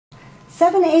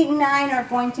7, 8, and 9 are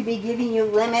going to be giving you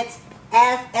limits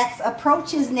as x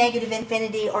approaches negative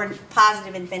infinity or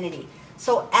positive infinity.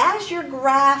 So as your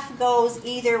graph goes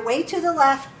either way to the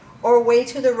left or way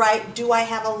to the right, do I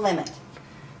have a limit?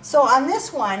 So on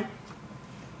this one,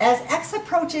 as x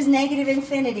approaches negative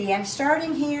infinity, I'm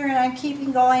starting here and I'm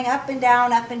keeping going up and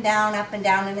down, up and down, up and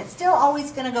down, and it's still always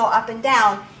going to go up and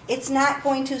down. It's not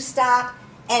going to stop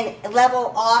and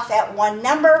level off at one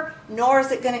number, nor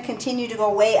is it going to continue to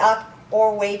go way up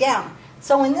or way down.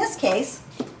 So in this case,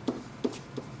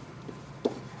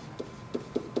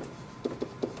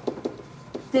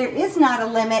 there is not a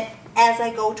limit as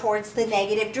I go towards the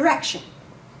negative direction.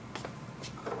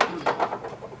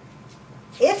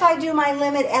 If I do my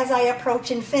limit as I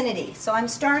approach infinity, so I'm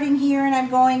starting here and I'm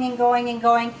going and going and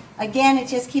going, again it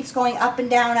just keeps going up and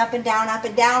down, up and down, up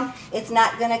and down. It's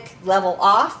not going to level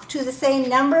off to the same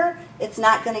number. It's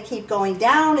not going to keep going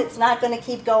down. It's not going to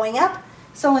keep going up.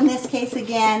 So in this case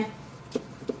again,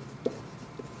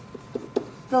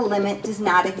 the limit does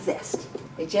not exist.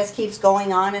 It just keeps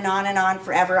going on and on and on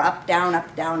forever, up, down,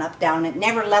 up, down, up, down. It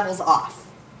never levels off.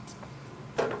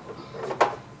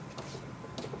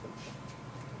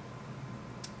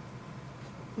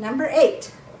 Number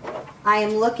 8, I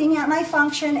am looking at my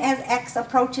function as x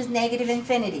approaches negative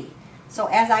infinity. So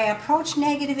as I approach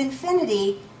negative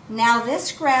infinity, now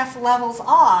this graph levels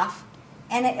off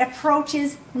and it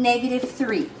approaches negative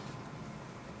 3.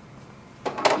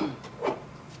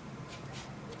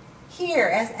 Here,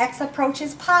 as x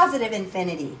approaches positive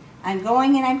infinity, I'm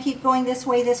going and I keep going this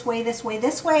way, this way, this way,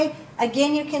 this way.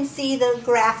 Again, you can see the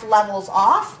graph levels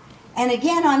off. And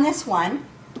again on this one,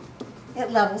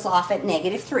 it levels off at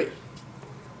negative 3.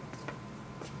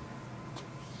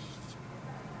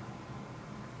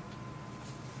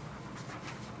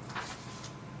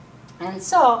 And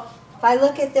so, if I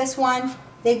look at this one,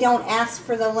 they don't ask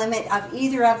for the limit of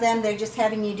either of them. They're just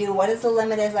having you do what is the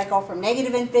limit as I go from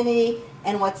negative infinity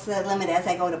and what's the limit as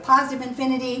I go to positive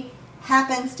infinity.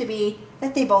 Happens to be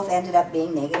that they both ended up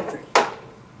being negative 3.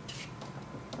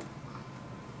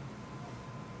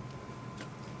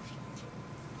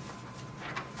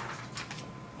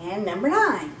 And number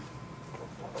 9.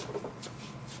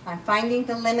 I'm finding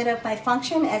the limit of my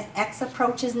function as x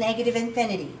approaches negative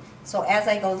infinity. So as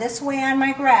I go this way on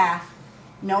my graph,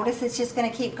 notice it's just going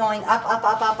to keep going up, up,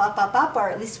 up, up, up, up, up, or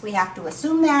at least we have to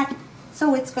assume that.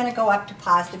 So it's going to go up to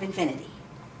positive infinity.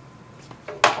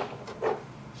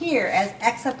 Here, as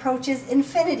x approaches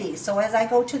infinity, so as I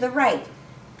go to the right,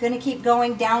 I'm going to keep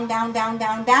going down, down, down,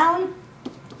 down, down.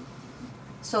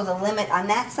 So the limit on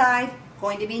that side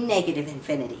going to be negative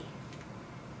infinity.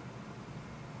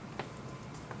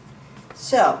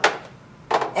 So,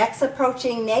 x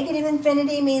approaching negative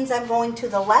infinity means I'm going to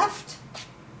the left.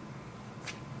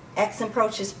 X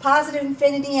approaches positive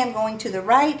infinity, I'm going to the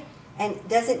right. And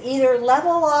does it either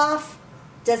level off,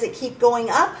 does it keep going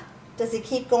up, does it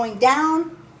keep going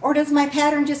down, or does my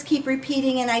pattern just keep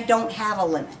repeating and I don't have a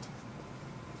limit?